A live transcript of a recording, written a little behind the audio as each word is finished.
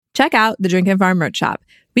Check out the Drink and Farm merch shop.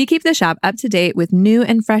 We keep the shop up to date with new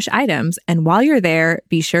and fresh items. And while you're there,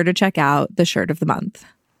 be sure to check out the shirt of the month.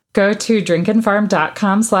 Go to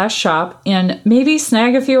drinkandfarm.com/shop and maybe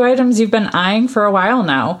snag a few items you've been eyeing for a while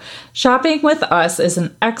now. Shopping with us is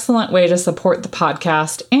an excellent way to support the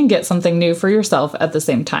podcast and get something new for yourself at the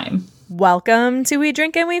same time. Welcome to We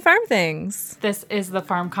Drink and We Farm Things. This is the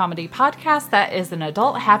farm comedy podcast that is an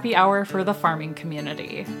adult happy hour for the farming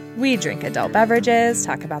community. We drink adult beverages,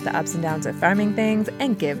 talk about the ups and downs of farming things,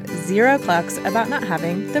 and give zero clucks about not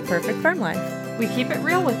having the perfect farm life. We keep it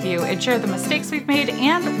real with you and share the mistakes we've made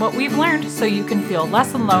and what we've learned so you can feel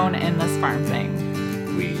less alone in this farm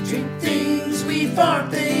thing. We drink things, we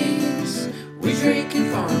farm things, we drink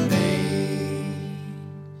and farm things.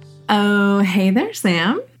 Oh, hey there,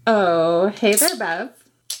 Sam. Oh, hey there, Bev.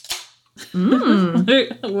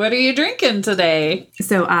 What are you drinking today?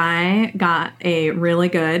 So I got a really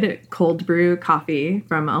good cold brew coffee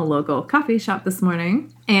from a local coffee shop this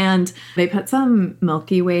morning, and they put some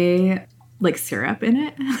Milky Way syrup in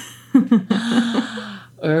it.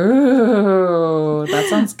 Oh, that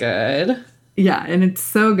sounds good. Yeah, and it's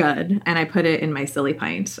so good. And I put it in my Silly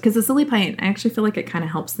Pint. Because the Silly Pint, I actually feel like it kind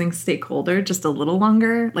of helps things stay colder just a little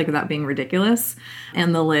longer, without being ridiculous.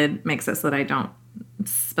 And the lid makes it so that I don't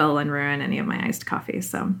spill and ruin any of my iced coffee.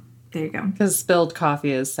 So there you go. Because spilled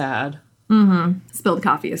coffee is sad. Mm-hmm. Spilled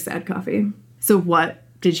coffee is sad coffee. So what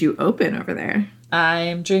did you open over there?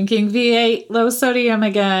 I'm drinking V8 low sodium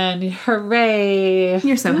again. Hooray.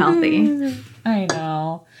 You're so healthy. I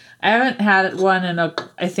know. I haven't had one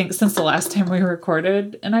I think since the last time we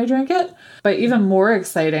recorded and I drank it. But even more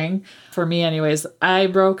exciting, for me anyways, I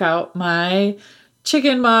broke out my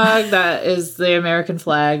chicken mug that is the American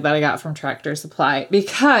flag that I got from Tractor Supply.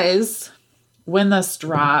 Because when this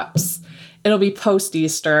drops, it'll be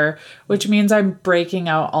post-Easter, which means I'm breaking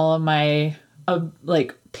out all of my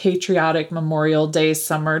patriotic Memorial Day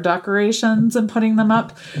summer decorations and putting them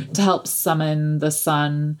up to help summon the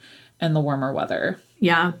sun and the warmer weather.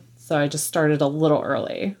 Yeah. So I just started a little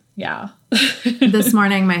early. Yeah. This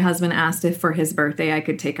morning, my husband asked if for his birthday I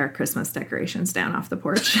could take our Christmas decorations down off the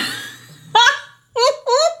porch.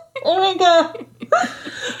 Oh my God.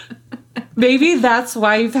 Maybe that's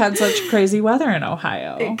why you've had such crazy weather in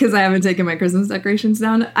Ohio. Because I haven't taken my Christmas decorations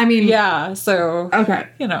down. I mean... Yeah, so... Okay.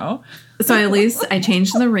 So at least I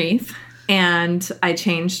changed the wreath, and I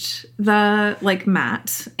changed the,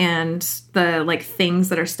 mat and the, things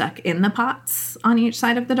that are stuck in the pots on each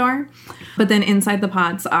side of the door. But then inside the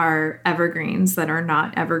pots are evergreens that are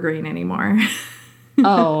not evergreen anymore.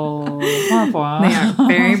 Oh, they are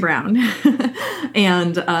very brown.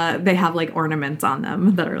 And they have, ornaments on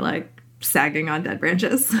them that are, sagging on dead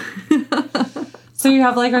branches. So you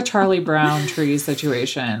have a Charlie Brown tree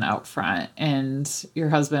situation out front, and your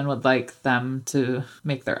husband would like them to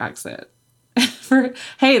make their exit.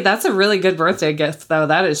 Hey, that's a really good birthday gift, though.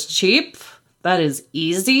 That is cheap. That is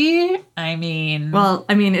easy. Well,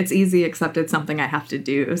 it's easy, except it's something I have to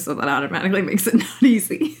do, so that automatically makes it not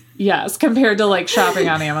easy. Yes, compared to shopping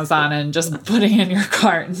on Amazon and just putting in your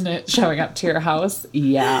cart and it showing up to your house.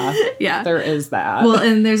 Yeah. Yeah. There is that. Well,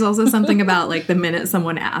 and there's also something about the minute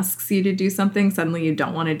someone asks you to do something, suddenly you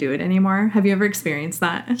don't want to do it anymore. Have you ever experienced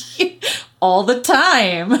that? All the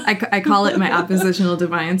time. I call it my oppositional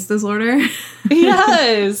defiance disorder.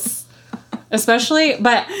 Yes. Especially,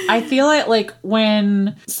 but I feel like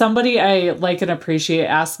when somebody I like and appreciate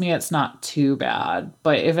asks me, it's not too bad.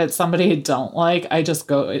 But if it's somebody I don't like, I just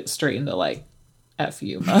go straight into F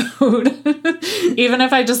you mode. Even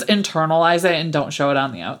if I just internalize it and don't show it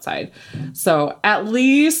on the outside. So at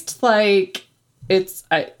least it's,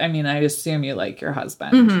 I assume you like your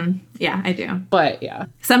husband. Mm-hmm. Yeah, I do. But yeah.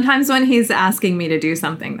 Sometimes when he's asking me to do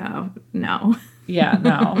something, though, no. Yeah,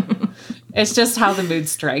 no. It's just how the mood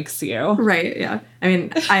strikes you. Right, yeah.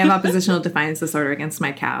 I have oppositional defiance disorder against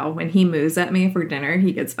my cow. When he moos at me for dinner,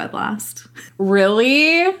 he gets fed last.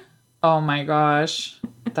 Really? Oh my gosh.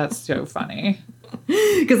 That's so funny.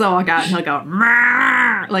 Because I'll walk out and he'll go,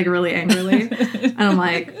 really angrily. And I'm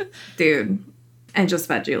like, dude, I just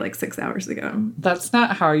fed you 6 hours ago. That's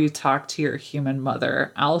not how you talk to your human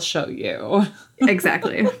mother. I'll show you.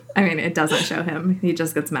 Exactly. It doesn't show him. He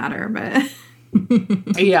just gets madder, but...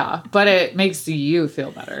 Yeah, but it makes you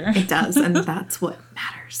feel better. It does, and that's what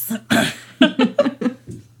matters.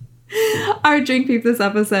 Our drink peep this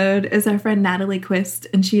episode is our friend Natalie Quist,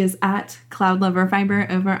 and she is at Cloud Lover Fiber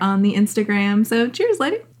over on the Instagram. So cheers,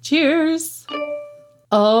 lady. Cheers.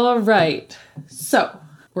 All right. So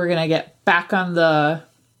we're going to get back on the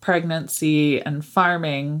pregnancy and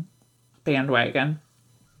farming bandwagon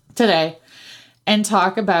today and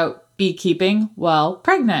talk about beekeeping while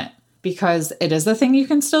pregnant. because it is a thing you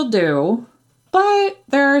can still do. But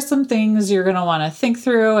there are some things you're going to want to think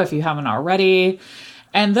through if you haven't already.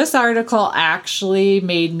 And this article actually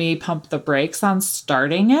made me pump the brakes on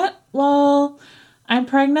starting it while I'm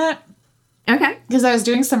pregnant. Okay. Because I was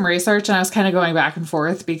doing some research and I was kind of going back and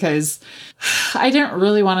forth because I didn't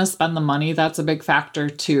really want to spend the money. That's a big factor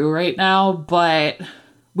too right now, but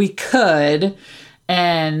we could.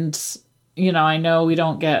 And, you know, I know we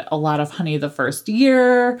don't get a lot of honey the first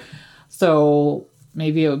year, so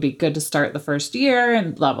maybe it would be good to start the first year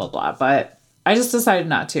and blah, blah, blah. But I just decided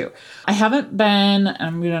not to. I haven't been,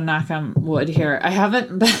 I'm going to knock on wood here, I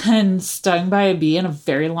haven't been stung by a bee in a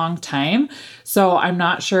very long time. So I'm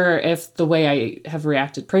not sure if the way I have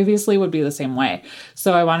reacted previously would be the same way.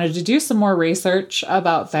 So I wanted to do some more research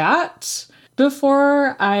about that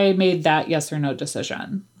before I made that yes or no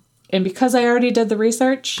decision. And because I already did the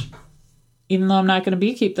research, even though I'm not going to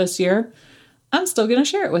beekeep this year, I'm still going to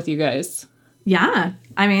share it with you guys. Yeah.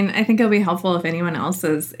 I mean, I think it'll be helpful if anyone else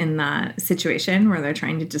is in that situation where they're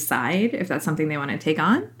trying to decide if that's something they want to take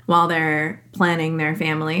on while they're planning their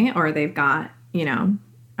family, or they've got, you know,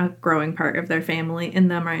 a growing part of their family in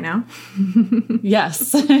them right now.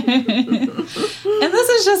 Yes. And this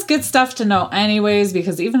is just good stuff to know anyways,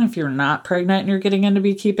 because even if you're not pregnant and you're getting into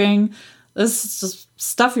beekeeping, this is just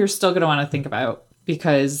stuff you're still going to want to think about,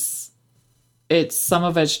 because some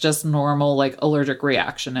of it's just normal, like, allergic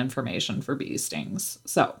reaction information for bee stings.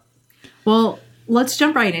 So, well, let's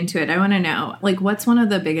jump right into it. I want to know, like, what's one of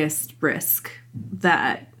the biggest risk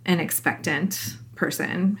that an expectant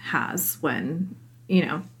person has when, you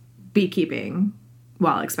know, beekeeping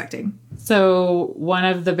while expecting? So one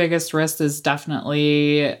of the biggest risks is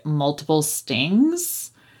definitely multiple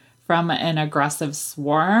stings from an aggressive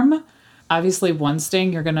swarm. Obviously, one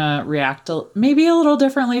sting, you're going to react maybe a little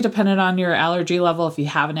differently depending on your allergy level, if you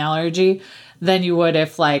have an allergy, than you would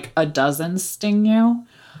if like a dozen sting you.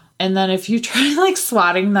 And then if you try like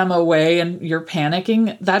swatting them away and you're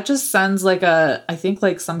panicking, that just sends like I think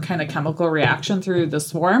like some kind of chemical reaction through the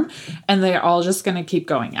swarm, and they're all just going to keep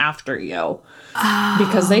going after you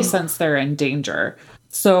because they sense they're in danger.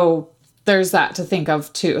 So there's that to think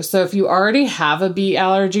of too. So if you already have a bee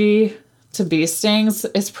allergy to bee stings,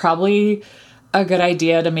 it's probably a good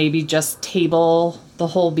idea to maybe just table the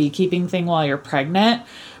whole beekeeping thing while you're pregnant.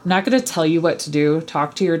 I'm not going to tell you what to do.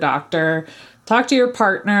 Talk to your doctor, talk to your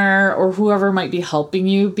partner, or whoever might be helping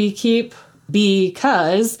you beekeep,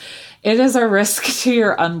 because it is a risk to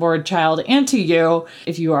your unborn child and to you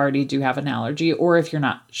if you already do have an allergy or if you're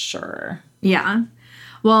not sure. Yeah.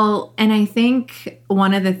 Well, and I think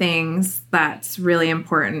one of the things that's really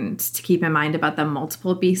important to keep in mind about the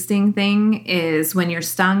multiple bee sting thing is when you're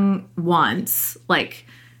stung once, like,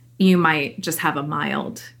 you might just have a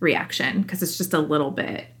mild reaction because it's just a little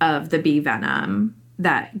bit of the bee venom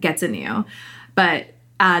that gets in you. But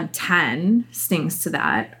add 10 stings to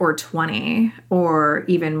that, or 20, or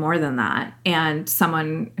even more than that, and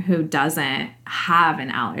someone who doesn't have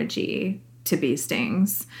an allergy to bee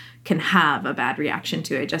stings can have a bad reaction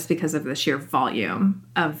to it just because of the sheer volume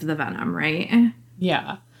of the venom, right?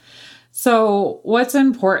 Yeah. So what's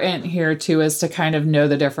important here too is to kind of know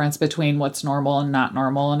the difference between what's normal and not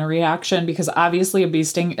normal in a reaction, because obviously a bee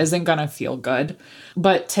sting isn't going to feel good,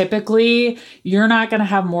 but typically you're not going to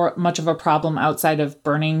have much of a problem outside of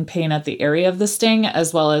burning pain at the area of the sting,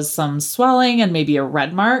 as well as some swelling and maybe a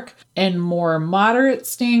red mark. In more moderate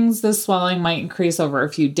stings, the swelling might increase over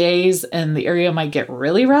a few days and the area might get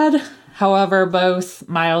really red. However, both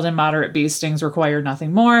mild and moderate bee stings require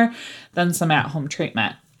nothing more than some at-home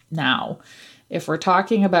treatment. Now, if we're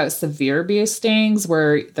talking about severe bee stings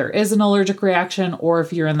where there is an allergic reaction, or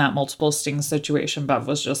if you're in that multiple sting situation Bev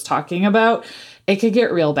was just talking about, it could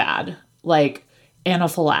get real bad, like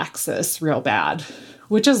anaphylaxis real bad,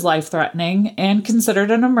 which is life-threatening and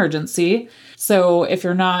considered an emergency. So if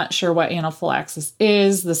you're not sure what anaphylaxis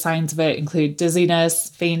is, the signs of it include dizziness,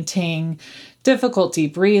 fainting, difficulty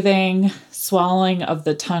breathing, swelling of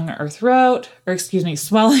the tongue or throat,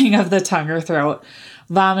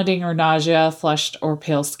 vomiting or nausea, flushed or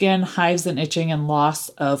pale skin, hives and itching, and loss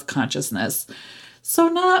of consciousness. So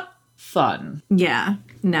not fun. Yeah.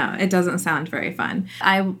 No, it doesn't sound very fun.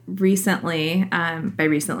 I recently, by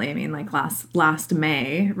recently, I mean like last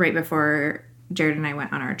May, right before Jared and I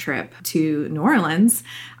went on our trip to New Orleans,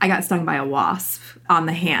 I got stung by a wasp on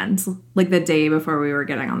the hand, like the day before we were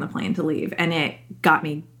getting on the plane to leave. And it got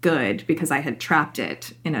me good because I had trapped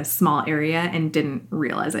it in a small area and didn't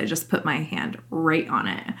realize I just put my hand right on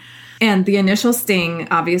it. And the initial sting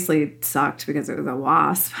obviously sucked because it was a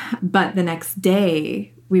wasp. But the next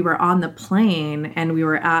day we were on the plane and we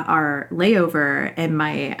were at our layover, and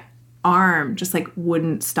my arm just like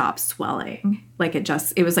wouldn't stop swelling. Like it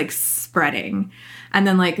was like spreading. And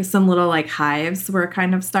then like some little like hives were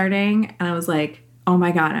kind of starting. And I was like, oh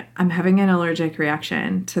my God, I'm having an allergic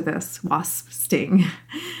reaction to this wasp sting.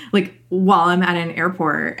 Like while I'm at an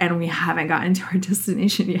airport and we haven't gotten to our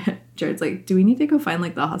destination yet. Jared's like, do we need to go find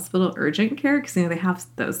like the hospital urgent care? Because they have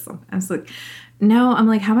those. I was like, no. I'm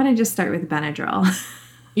like, how about I just start with Benadryl?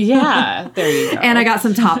 Yeah, there you go. And I got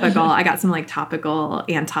some topical. I got some like topical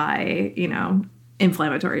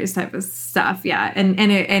anti-inflammatories type of stuff. Yeah, and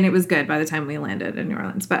it was good by the time we landed in New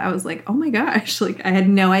Orleans. But I was like, oh my gosh, like I had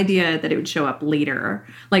no idea that it would show up later,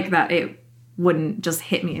 like that it wouldn't just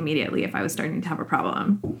hit me immediately if I was starting to have a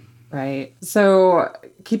problem. Right. So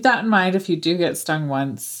keep that in mind. If you do get stung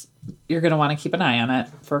once, you're going to want to keep an eye on it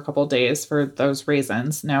for a couple of days for those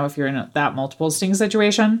reasons. Now, if you're in that multiple sting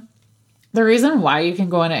situation, the reason why you can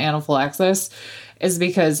go into anaphylaxis is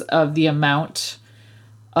because of the amount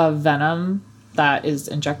of venom that is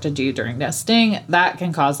injected to you during that sting. That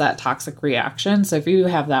can cause that toxic reaction. So if you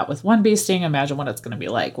have that with one bee sting, imagine what it's going to be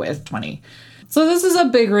like with 20. So this is a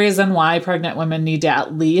big reason why pregnant women need to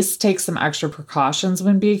at least take some extra precautions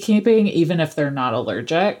when beekeeping, even if they're not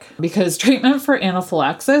allergic, because treatment for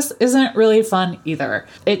anaphylaxis isn't really fun either.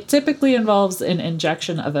 It typically involves an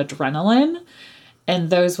injection of adrenaline, and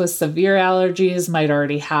those with severe allergies might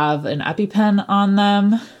already have an EpiPen on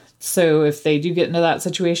them. So if they do get into that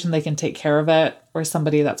situation, they can take care of it, or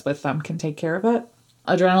somebody that's with them can take care of it.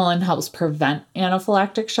 Adrenaline helps prevent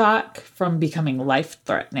anaphylactic shock from becoming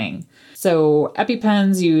life-threatening. So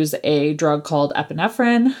EpiPens use a drug called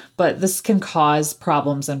epinephrine, but this can cause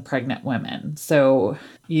problems in pregnant women. So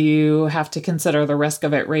you have to consider the risk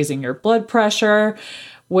of it raising your blood pressure,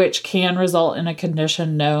 which can result in a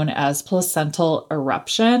condition known as placental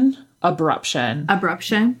abruption.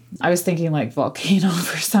 Abruption? I was thinking like volcano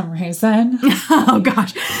for some reason. Oh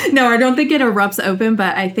gosh. No, I don't think it erupts open,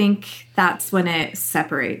 but I think that's when it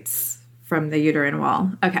separates from the uterine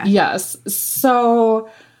wall. Okay. Yes. So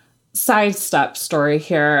sidestep story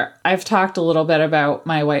here. I've talked a little bit about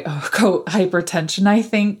my white coat hypertension. I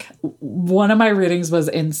think one of my readings was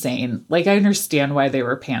insane. Like, I understand why they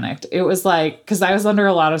were panicked. It was like, because I was under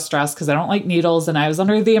a lot of stress because I don't like needles, and I was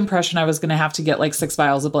under the impression I was going to have to get like 6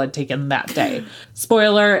 vials of blood taken that day.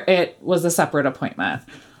 Spoiler, it was a separate appointment.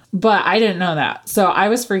 But I didn't know that. So I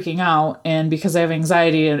was freaking out. And because I have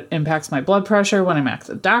anxiety, it impacts my blood pressure when I'm at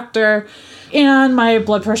the doctor. And my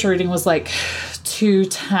blood pressure reading was like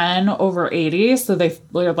 210/80. So they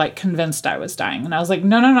were like convinced I was dying. And I was like,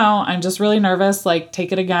 no, I'm just really nervous. Like,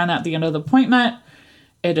 take it again at the end of the appointment.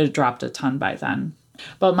 It had dropped a ton by then.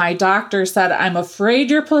 But my doctor said, I'm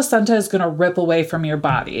afraid your placenta is going to rip away from your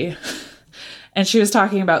body. And she was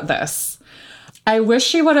talking about this. I wish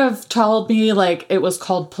she would have told me like it was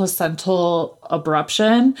called placental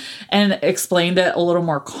abruption and explained it a little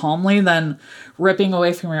more calmly than ripping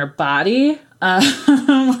away from your body.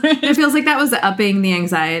 It feels like that was upping the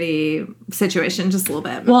anxiety situation just a little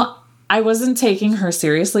bit. Well, I wasn't taking her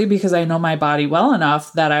seriously because I know my body well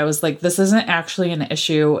enough that I was like, this isn't actually an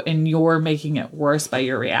issue and you're making it worse by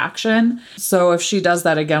your reaction. So if she does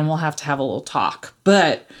that again, we'll have to have a little talk.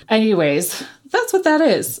 But anyways, that's what that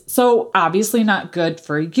is. So obviously not good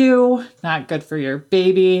for you, not good for your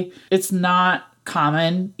baby. It's not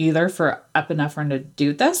common either for epinephrine to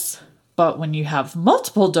do this. But when you have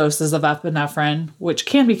multiple doses of epinephrine, which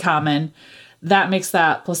can be common, that makes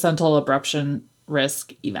that placental abruption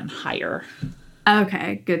risk even higher.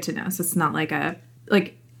 Okay, good to know. So it's not like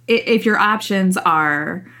if your options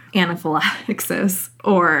are anaphylaxis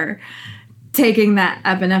or taking that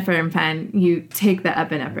epinephrine pen, you take the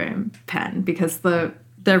epinephrine pen because the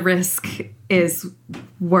risk is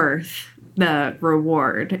worth the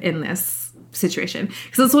reward in this situation.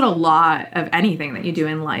 Because that's what a lot of anything that you do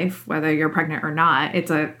in life, whether you're pregnant or not,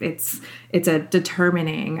 it's a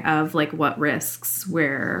determining of like what risks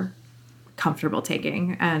we're comfortable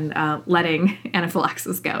taking, and letting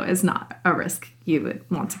anaphylaxis go is not a risk you would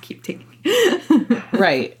want to keep taking.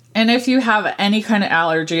 Right. And if you have any kind of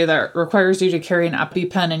allergy that requires you to carry an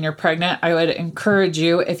EpiPen and you're pregnant, I would encourage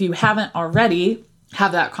you, if you haven't already,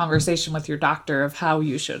 have that conversation with your doctor of how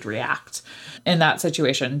you should react in that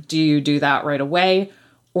situation. Do you do that right away?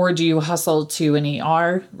 Or do you hustle to an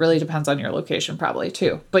ER? Really depends on your location probably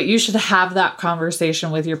too. But you should have that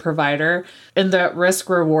conversation with your provider. And the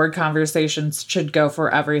risk-reward conversations should go for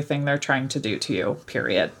everything they're trying to do to you,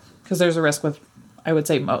 period. Because there's a risk with, I would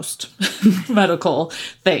say, most medical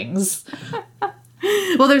things.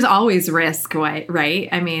 Well, there's always risk, right?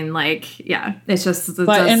 I mean, like, yeah, it's just...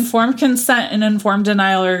 But informed consent and informed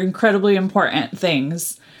denial are incredibly important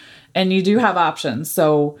things. And you do have options.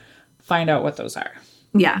 So find out what those are.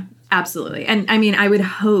 Yeah. Absolutely. And I mean, I would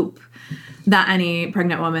hope that any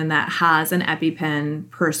pregnant woman that has an EpiPen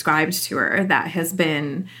prescribed to her that has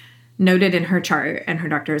been noted in her chart and her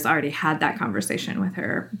doctor has already had that conversation with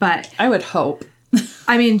her. But I would hope.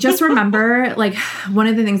 I mean, just remember, like, one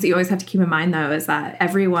of the things that you always have to keep in mind, though, is that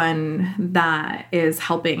everyone that is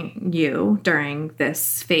helping you during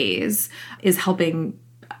this phase is helping,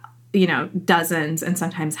 you know, dozens and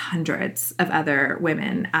sometimes hundreds of other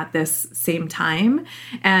women at this same time.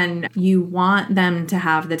 And you want them to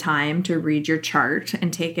have the time to read your chart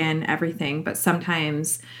and take in everything. But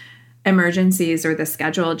sometimes emergencies or the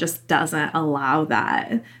schedule just doesn't allow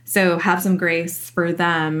that. So have some grace for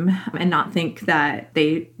them and not think that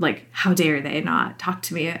they, like, how dare they not talk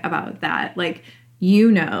to me about that? Like,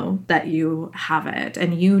 you know that you have it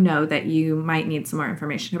and you know that you might need some more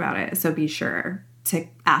information about it. So be sure to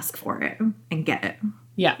ask for it and get it.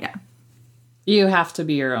 Yeah. Yeah. You have to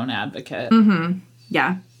be your own advocate.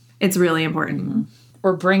 Yeah. It's really important.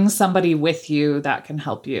 Or bring somebody with you that can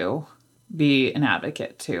help you be an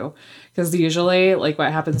advocate too. Because usually, like,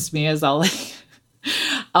 what happens to me is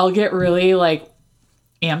I'll get really, like,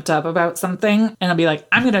 amped up about something and I'll be like,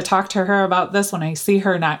 I'm going to talk to her about this when I see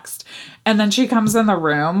her next. And then she comes in the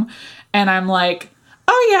room and I'm like,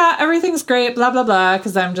 oh yeah, everything's great, blah, blah, blah.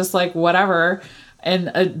 Because I'm just like, whatever,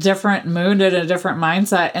 in a different mood and a different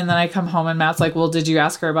mindset. And then I come home and Matt's like, well, did you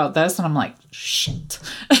ask her about this? And I'm like, shit.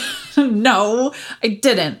 No, I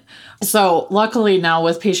didn't. So luckily now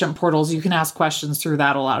with patient portals, you can ask questions through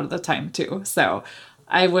that a lot of the time too. So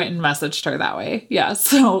I went and messaged her that way. Yeah.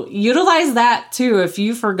 So utilize that too. If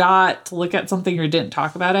you forgot to look at something or didn't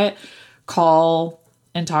talk about it, call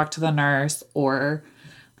and talk to the nurse or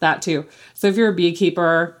that too. So if you're a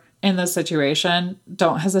beekeeper in this situation,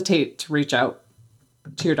 don't hesitate to reach out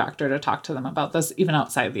to your doctor to talk to them about this, even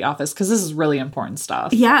outside the office, because this is really important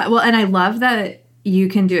stuff. Yeah. Well, and I love that you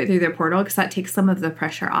can do it through their portal because that takes some of the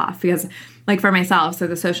pressure off. Because, like, for myself, so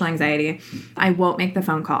the social anxiety, I won't make the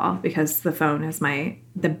phone call because the phone is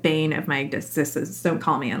the bane of my existence. Don't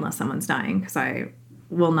call me unless someone's dying because I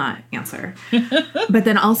will not answer. But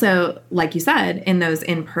then also, like you said, in those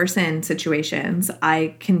in-person situations,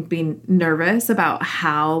 I can be nervous about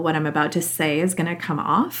how what I'm about to say is going to come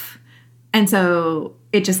off. And so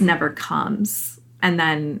it just never comes. And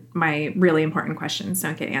then my really important questions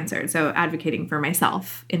don't get answered. So advocating for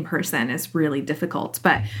myself in person is really difficult.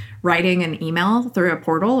 But writing an email through a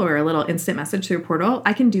portal or a little instant message through a portal,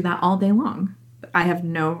 I can do that all day long. I have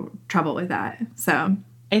no trouble with that. So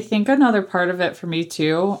I think another part of it for me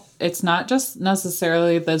too, it's not just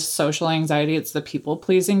necessarily the social anxiety, it's the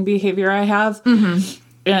people-pleasing behavior I have.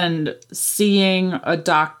 And seeing a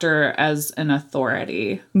doctor as an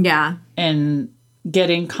authority. Yeah. And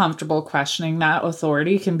getting comfortable questioning that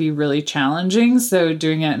authority can be really challenging. So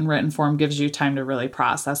doing it in written form gives you time to really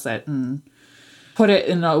process it and put it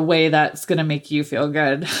in a way that's going to make you feel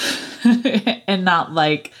good and not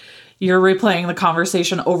like you're replaying the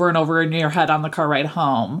conversation over and over in your head on the car ride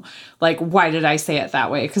home. Like, why did I say it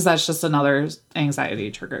that way? Because that's just another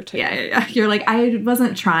anxiety trigger too. Yeah. You're like, I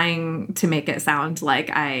wasn't trying to make it sound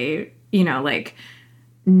like I, like,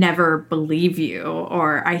 never believe you,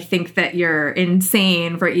 or I think that you're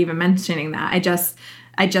insane for even mentioning that.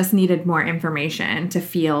 I just needed more information to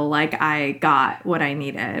feel like I got what I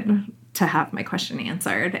needed to have my question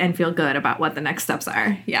answered and feel good about what the next steps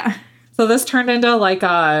are. Yeah. So this turned into like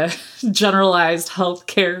a generalized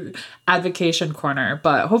healthcare advocation corner,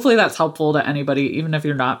 but hopefully that's helpful to anybody, even if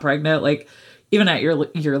you're not pregnant, like even at your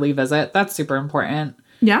yearly visit, that's super important.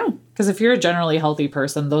 Yeah. Because if you're a generally healthy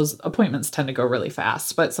person, those appointments tend to go really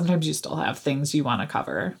fast, but sometimes you still have things you want to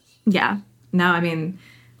cover. Yeah. No, I mean,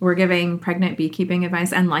 we're giving pregnant beekeeping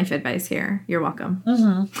advice and life advice here. You're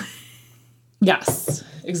welcome. Yes,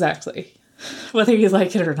 exactly. Whether you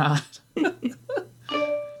like it or not.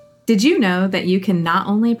 Did you know that you can not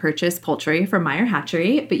only purchase poultry from Meyer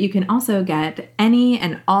Hatchery, but you can also get any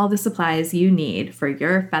and all the supplies you need for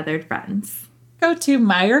your feathered friends? Go to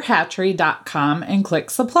meyerhatchery.com and click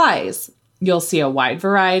supplies. You'll see a wide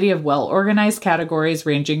variety of well-organized categories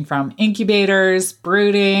ranging from incubators,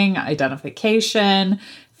 brooding, identification,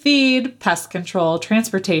 feed, pest control,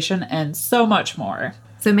 transportation, and so much more.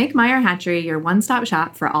 So make Meyer Hatchery your one-stop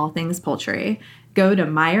shop for all things poultry. Go to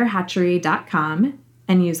meyerhatchery.com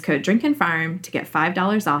and use code DRINKANDFARM to get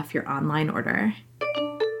 $5 off your online order.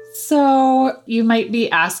 So you might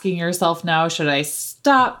be asking yourself now, should I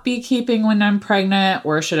stop beekeeping when I'm pregnant,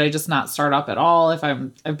 or should I just not start up at all if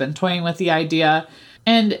I've been toying with the idea?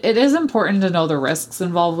 And it is important to know the risks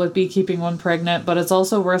involved with beekeeping when pregnant, but it's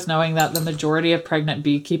also worth knowing that the majority of pregnant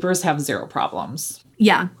beekeepers have zero problems.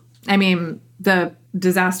 Yeah. I mean, the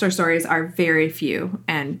disaster stories are very few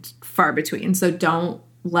and far between. So don't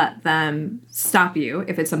let them stop you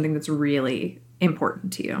if it's something that's really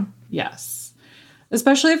important to you. Yes.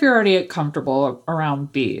 Especially if you're already comfortable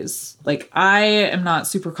around bees. Like, I am not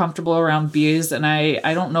super comfortable around bees, and I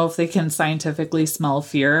don't know if they can scientifically smell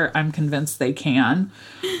fear. I'm convinced they can.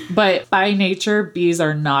 But by nature, bees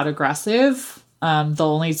are not aggressive. They'll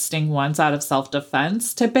only sting once out of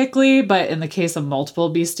self-defense, typically. But in the case of multiple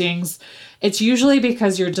bee stings, it's usually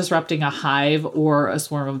because you're disrupting a hive or a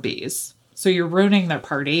swarm of bees. So you're ruining their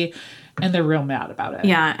party, and they're real mad about it.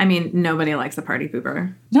 Yeah, I mean, nobody likes a party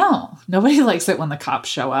pooper. No, nobody likes it when the cops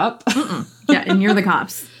show up. Yeah, and you're the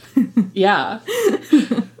cops. Yeah.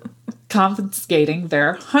 Confiscating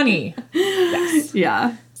their honey. Yes.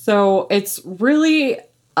 Yeah. So it's really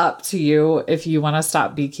up to you if you want to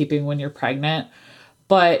stop beekeeping when you're pregnant.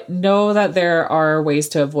 But know that there are ways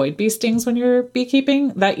to avoid bee stings when you're beekeeping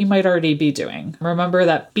that you might already be doing. Remember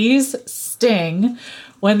that bees sting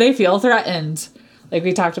when they feel threatened, like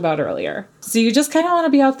we talked about earlier. So you just kind of want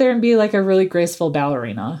to be out there and be like a really graceful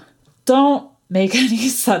ballerina. Don't make any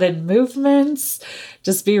sudden movements.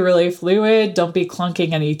 Just be really fluid. Don't be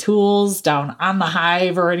clunking any tools down on the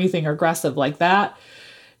hive or anything aggressive like that.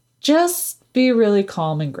 Just be really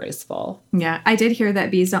calm and graceful. Yeah, I did hear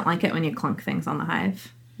that bees don't like it when you clunk things on the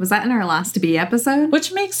hive. Was that in our last bee episode?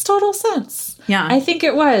 Which makes total sense. Yeah. I think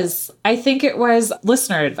it was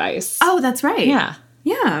listener advice. Oh, that's right. Yeah.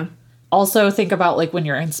 Yeah. Also, think about like when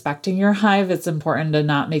you're inspecting your hive, it's important to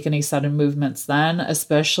not make any sudden movements then,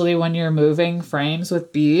 especially when you're moving frames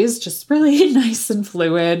with bees, just really nice and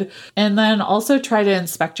fluid. And then also try to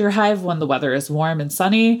inspect your hive when the weather is warm and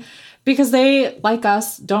sunny, because they, like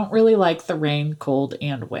us, don't really like the rain, cold,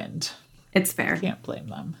 and wind. It's fair. Can't blame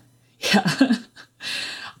them. Yeah.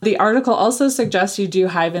 The article also suggests you do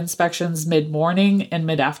hive inspections mid-morning and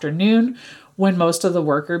mid-afternoon when most of the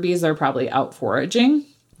worker bees are probably out foraging,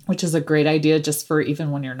 which is a great idea just for even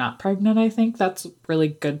when you're not pregnant, I think. That's really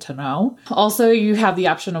good to know. Also, you have the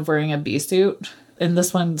option of wearing a bee suit. And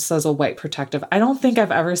this one says a white protective. I don't think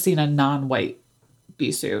I've ever seen a non-white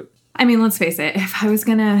bee suit. I mean, let's face it. If I was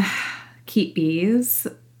going to keep bees,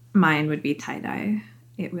 mine would be tie-dye.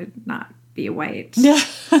 It would not be white. Yeah.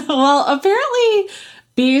 Well, apparently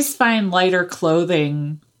bees find lighter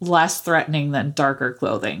clothing less threatening than darker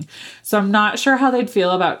clothing. So I'm not sure how they'd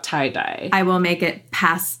feel about tie-dye. I will make it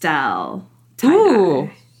pastel tie-dye. Ooh,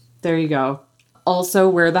 there you go. Also,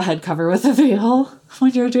 wear the head cover with a veil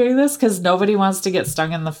when you're doing this, because nobody wants to get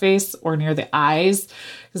stung in the face or near the eyes,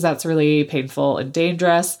 because that's really painful and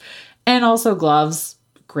dangerous. And also gloves,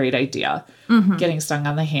 great idea. Mm-hmm. Getting stung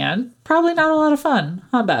on the hand, probably not a lot of fun,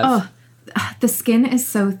 huh, Bev? Oh, the skin is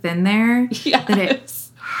so thin there Yes. that it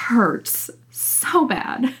hurts so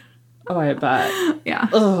bad. Oh, I bet. Yeah.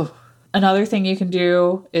 Ugh. Another thing you can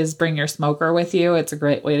do is bring your smoker with you. It's a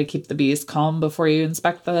great way to keep the bees calm before you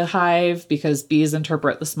inspect the hive, because bees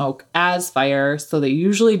interpret the smoke as fire. So they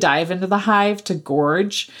usually dive into the hive to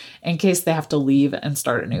gorge in case they have to leave and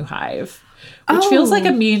start a new hive, which feels like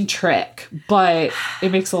a mean trick, but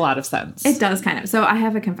it makes a lot of sense. It does kind of. So I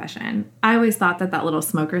have a confession. I always thought that little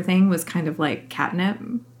smoker thing was kind of like catnip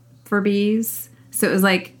for bees. So it was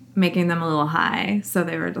like making them a little high. So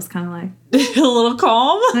they were just kind of like... A little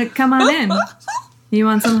calm? Like, come on in. You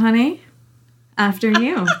want some honey? After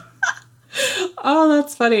you. Oh,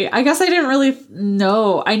 that's funny. I guess I didn't really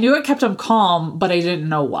know. I knew it kept them calm, but I didn't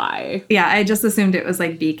know why. Yeah, I just assumed it was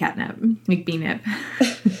like bee catnip. Like bee nip.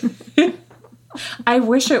 I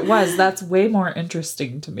wish it was. That's way more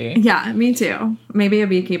interesting to me. Yeah, me too. Maybe a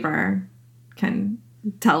beekeeper can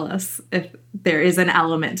tell us if there is an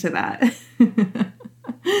element to that.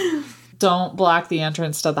 Don't block the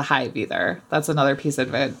entrance to the hive either. That's another piece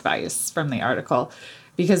of advice from the article,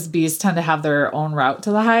 because bees tend to have their own route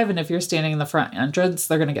to the hive. And if you're standing in the front entrance,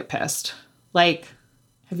 they're going to get pissed. Like,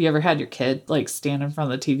 have you ever had your kid like stand in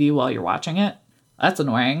front of the TV while you're watching it? That's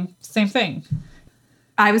annoying. Same thing.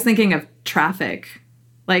 I was thinking of traffic.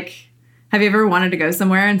 Like, have you ever wanted to go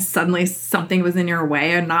somewhere and suddenly something was in your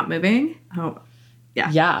way and not moving? Oh,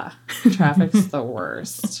 yeah. Yeah. Traffic's the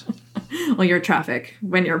worst. Well, you're traffic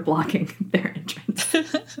when you're blocking their entrance.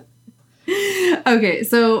 Okay,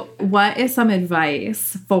 so what is some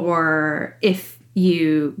advice for if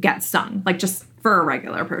you get stung? Like, just for a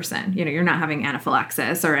regular person. You know, you're not having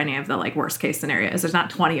anaphylaxis or any of the, like, worst case scenarios. There's not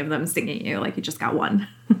 20 of them stinging you. Like, you just got one.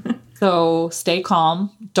 So stay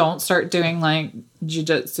calm. Don't start doing, like,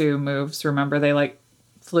 jiu-jitsu moves. Remember, they like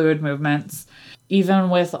fluid movements. Even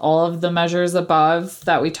with all of the measures above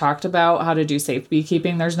that we talked about, how to do safe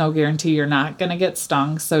beekeeping, there's no guarantee you're not going to get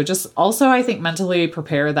stung. So just also, I think, mentally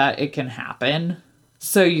prepare that it can happen.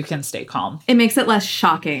 so you can stay calm. It makes it less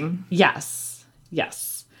shocking. Yes.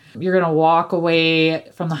 Yes. You're going to walk away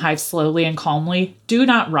from the hive slowly and calmly. Do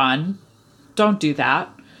not run. Don't do that.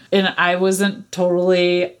 And I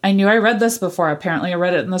knew I read this before. Apparently I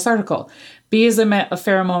read it in this article. Bees emit a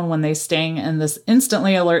pheromone when they sting, and this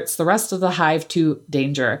instantly alerts the rest of the hive to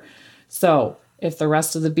danger. So if the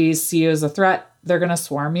rest of the bees see you as a threat, they're going to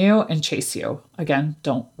swarm you and chase you. Again,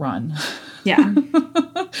 don't run. Yeah.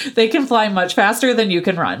 They can fly much faster than you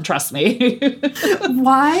can run. Trust me.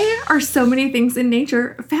 Why are so many things in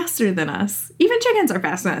nature faster than us? Even chickens are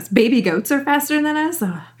faster than us. Baby goats are faster than us.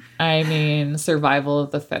 Ugh. I mean, survival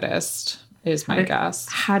of the fittest is my guess.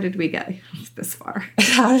 How did we get this far?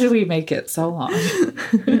 How did we make it so long?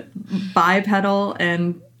 Bipedal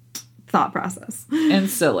and thought process. And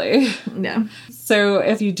silly. Yeah. So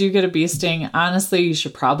if you do get a bee sting, honestly, you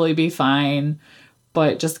should probably be fine.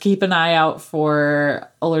 But just keep an eye out for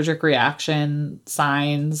allergic reaction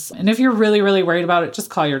signs. And if you're really, really worried about it, just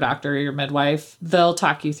call your doctor or your midwife. They'll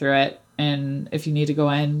talk you through it. And if you need to go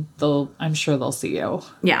in, I'm sure they'll see you.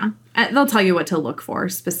 Yeah. They'll tell you what to look for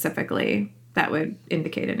specifically that would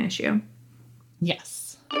indicate an issue.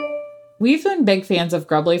 Yes. We've been big fans of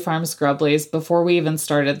Grubbly Farms Grubblies before we even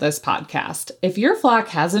started this podcast. If your flock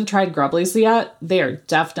hasn't tried Grubblies yet, they are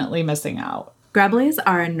definitely missing out. Grubblies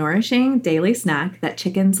are a nourishing daily snack that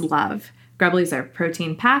chickens love. Grubblies are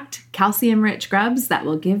protein-packed, calcium-rich grubs that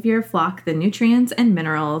will give your flock the nutrients and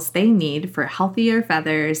minerals they need for healthier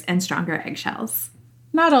feathers and stronger eggshells.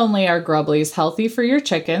 Not only are Grubblies healthy for your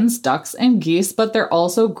chickens, ducks, and geese, but they're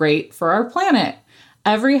also great for our planet.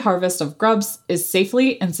 Every harvest of grubs is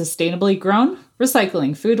safely and sustainably grown,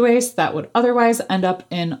 recycling food waste that would otherwise end up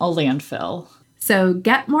in a landfill. So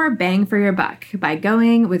get more bang for your buck by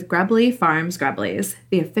going with Grubbly Farms Grubblies,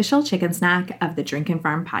 the official chicken snack of the Drink and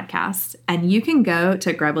Farm podcast. And you can go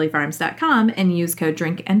to grubblyfarms.com and use code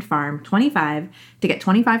DRINKANDFARM25 to get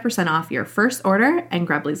 25% off your first order, and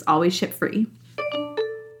Grubblies always ship free.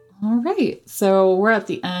 All right, so we're at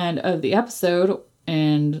the end of the episode,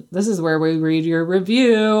 and this is where we read your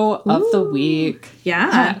review of the week.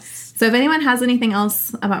 Yeah. Yes. So if anyone has anything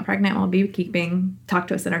else about pregnant while beekeeping, talk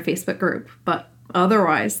to us in our Facebook group. But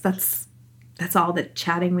otherwise, that's all the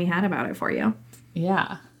chatting we had about it for you.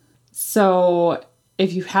 Yeah. So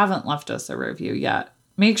if you haven't left us a review yet,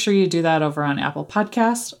 make sure you do that over on Apple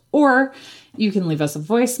Podcasts, or you can leave us a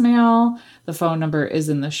voicemail. The phone number is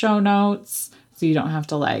in the show notes, so you don't have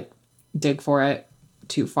to dig for it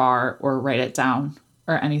too far or write it down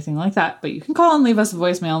or anything like that. But you can call and leave us a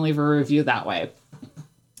voicemail and leave a review that way.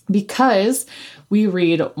 Because we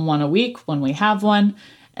read one a week when we have one,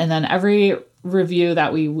 and then every review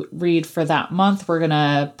that we read for that month, we're going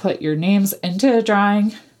to put your names into a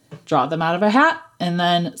drawing, draw them out of a hat, and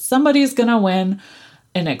then somebody's going to win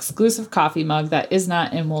an exclusive coffee mug that is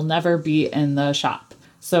not and will never be in the shop.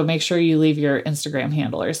 So make sure you leave your Instagram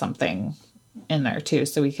handle or something in there too,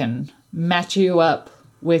 so we can match you up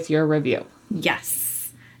with your review.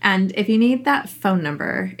 Yes. And if you need that phone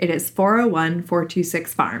number, it is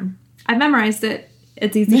 401-426-FARM. I've memorized it.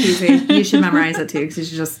 It's easy peasy. You should memorize it too, because you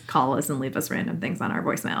should just call us and leave us random things on our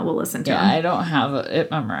voicemail. We'll listen to them. I don't have it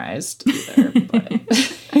memorized either,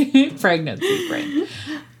 but pregnancy brain.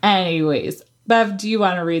 Anyways, Bev, do you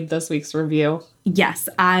want to read this week's review? Yes,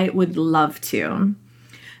 I would love to.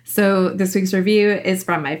 So this week's review is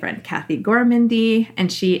from my friend Kathy Gormandy,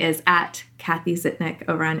 and she is at Kathy Zitnick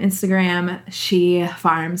over on Instagram. She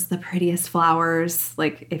farms the prettiest flowers.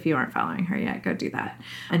 If you aren't following her yet, go do that.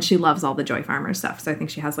 And she loves all the Joy Farmer stuff. So I think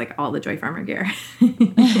she has all the Joy Farmer gear.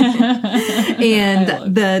 And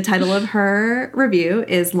the title of her review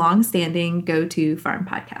is Long-Standing Go-To Farm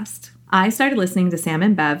Podcast. I started listening to Sam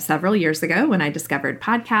and Bev several years ago when I discovered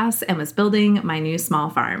podcasts and was building my new small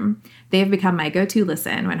farm. They have become my go-to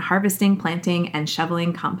listen when harvesting, planting, and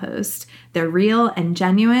shoveling compost. They're real and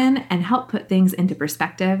genuine and help put things into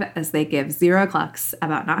perspective as they give zero clucks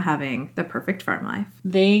about not having the perfect farm life.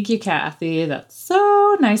 Thank you, Kathy. That's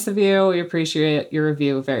so nice of you. We appreciate your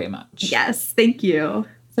review very much. Yes, thank you.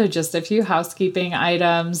 So just a few housekeeping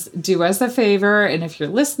items. Do us a favor, and if you're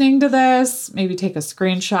listening to this, maybe take a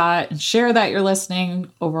screenshot and share that you're listening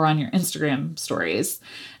over on your Instagram stories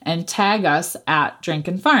and tag us at Drink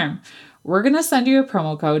and Farm. We're going to send you a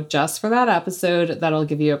promo code just for that episode that'll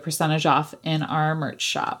give you a percentage off in our merch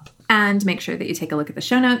shop. And make sure that you take a look at the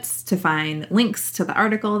show notes to find links to the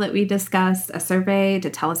article that we discussed, a survey to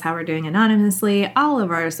tell us how we're doing anonymously, all of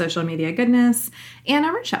our social media goodness, and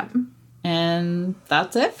our merch shop. And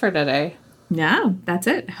that's it for today. Yeah, that's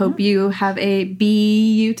it. Hope you have a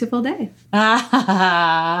beautiful day.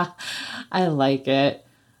 I like it.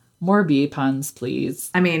 More bee puns,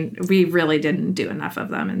 please. I mean, we really didn't do enough of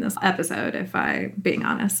them in this episode, if I'm being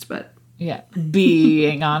honest, but... Yeah,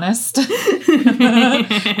 being honest.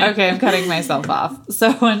 Okay, I'm cutting myself off.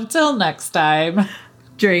 So until next time,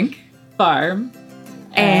 Drink. farm,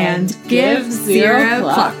 And give zero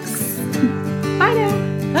clucks. Bye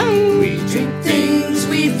now. Bye. We drink things,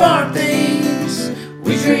 we farm things.